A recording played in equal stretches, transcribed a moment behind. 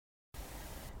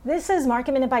This is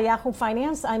Market Minute by Yahoo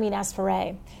Finance. I'm Ines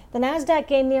Ferre. The Nasdaq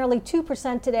gained nearly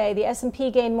 2% today. The S&P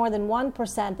gained more than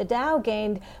 1%. The Dow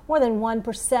gained more than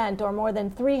 1%, or more than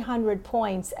 300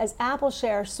 points, as Apple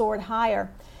shares soared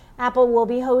higher. Apple will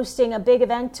be hosting a big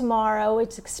event tomorrow.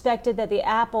 It's expected that the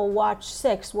Apple Watch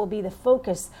 6 will be the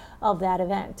focus of that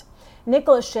event.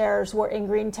 Nikola shares were in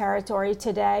green territory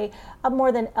today, up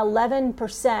more than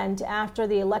 11% after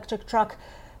the electric truck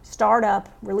startup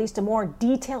released a more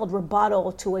detailed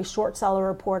rebuttal to a short seller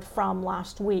report from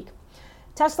last week.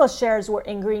 Tesla shares were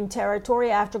in green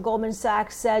territory after Goldman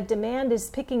Sachs said demand is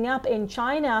picking up in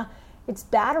China. Its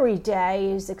battery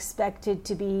day is expected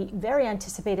to be very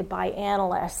anticipated by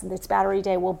analysts. Its battery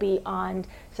day will be on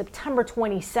September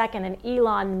 22nd, and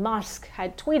Elon Musk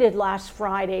had tweeted last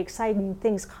Friday exciting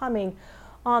things coming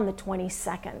on the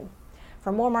 22nd.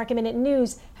 For more Market Minute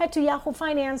news, head to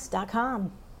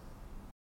yahoofinance.com.